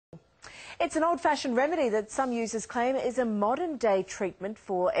It's an old-fashioned remedy that some users claim is a modern-day treatment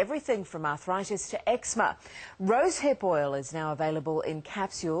for everything from arthritis to eczema. Rosehip oil is now available in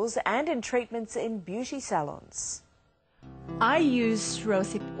capsules and in treatments in beauty salons. I use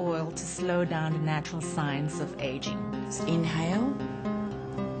rosehip oil to slow down the natural signs of aging. Inhale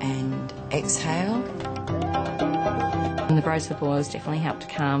and exhale. And the rosehip oil has definitely helped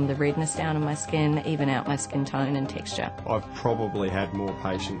calm the redness down in my skin, even out my skin tone and texture. I've probably had more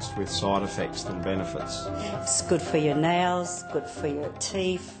patients with side effects than benefits. It's good for your nails, good for your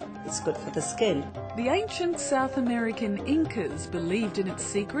teeth, it's good for the skin. The ancient South American Incas believed in its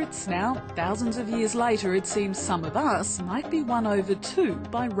secrets. Now, thousands of years later, it seems some of us might be won over too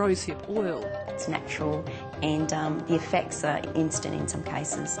by rosehip oil. It's natural and the effects are instant in some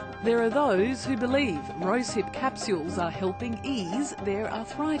cases. There are those who believe rosehip capsules are helping ease their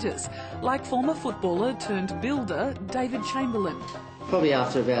arthritis, like former footballer turned builder David Chamberlain. Probably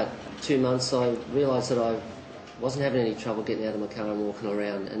after about 2 months I realised that I wasn't having any trouble getting out of my car and walking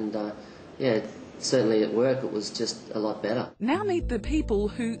around, and certainly at work it was just a lot better. Now meet the people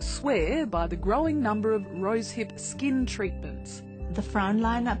who swear by the growing number of rosehip skin treatments. The frown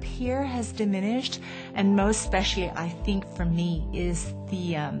line up here has diminished, and most especially, I think for me, is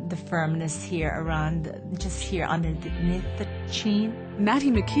the firmness here around, just here underneath the chin. Natty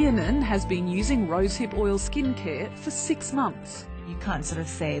McKiernan has been using rosehip oil skincare for 6 months. You can't sort of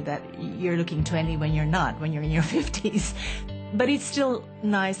say that you're looking 20 when you're not, when you're in your 50s. But it's still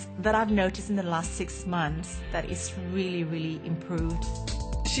nice that I've noticed in the last 6 months that it's really, really improved.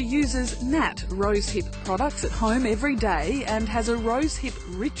 She uses Nat rosehip products at home every day and has a rosehip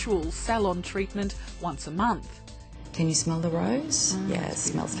ritual salon treatment once a month. Can you smell the rose? Yeah, it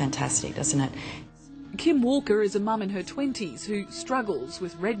smells fantastic, doesn't it? Kim Walker is a mum in her 20s who struggles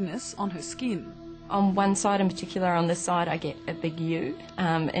with redness on her skin. On one side in particular, on this side I get a big U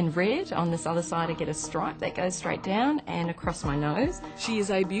in red. On this other side I get a stripe that goes straight down and across my nose. She is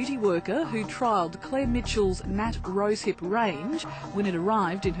a beauty worker who trialled Claire Mitchell's Nat Rosehip range when it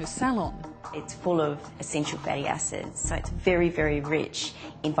arrived in her salon. It's full of essential fatty acids, so it's very, very rich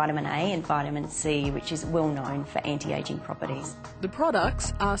in vitamin A and vitamin C, which is well known for anti-aging properties. The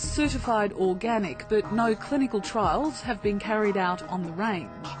products are certified organic, but no clinical trials have been carried out on the range.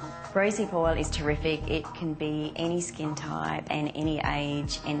 Rosehip oil is terrific. It can be any skin type and any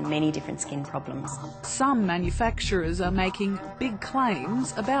age and many different skin problems. Some manufacturers are making big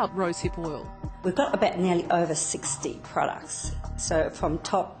claims about rosehip oil. We've got about nearly over 60 products, so from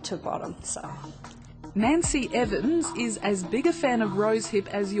top to bottom. Nancy Evans is as big a fan of rosehip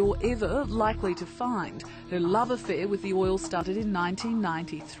as you're ever likely to find. Her love affair with the oil started in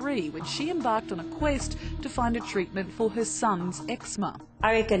 1993 when she embarked on a quest to find a treatment for her son's eczema.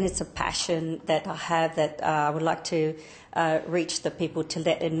 I reckon it's a passion that I have, that I would like to reach the people to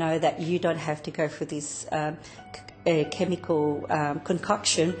let them know that you don't have to go through this chemical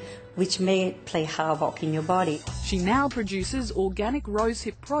concoction which may play havoc in your body. She now produces organic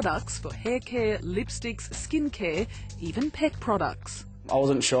rosehip products for hair care, lipsticks, skin care, even pet products. I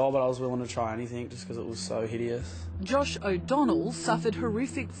wasn't sure, but I was willing to try anything just because it was so hideous. Josh O'Donnell suffered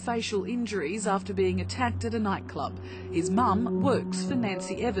horrific facial injuries after being attacked at a nightclub. His mum works for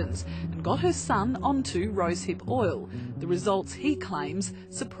Nancy Evans and got her son onto rosehip oil. The results, he claims,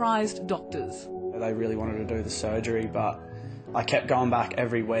 surprised doctors. They really wanted to do the surgery, but I kept going back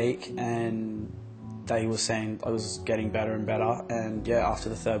every week and they were saying I was getting better and better, and yeah, after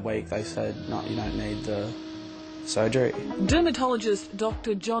the 3rd week they said, no, you don't need the surgery. Dermatologist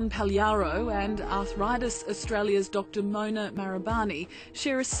Dr John Pagliaro and Arthritis Australia's Dr Mona Marabani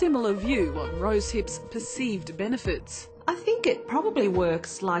share a similar view on rosehip's perceived benefits. I think it probably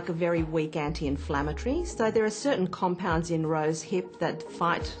works like a very weak anti-inflammatory. So there are certain compounds in rosehip that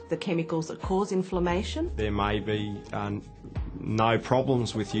fight the chemicals that cause inflammation. There may be no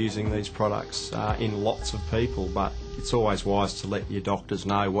problems with using these products in lots of people, but it's always wise to let your doctors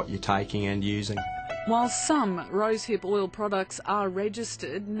know what you're taking and using. While some rosehip oil products are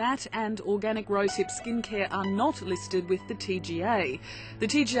registered, Nat and organic rosehip skincare are not listed with the TGA. The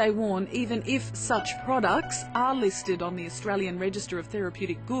TGA warn even if such products are listed on the Australian Register of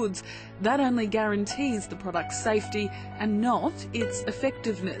Therapeutic Goods, that only guarantees the product's safety and not its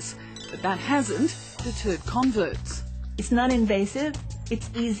effectiveness. But that hasn't deterred converts. It's not invasive,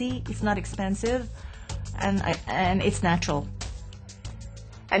 it's easy, it's not expensive, and it's natural.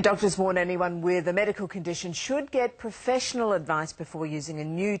 And doctors warn anyone with a medical condition should get professional advice before using a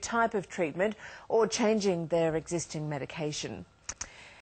new type of treatment or changing their existing medication.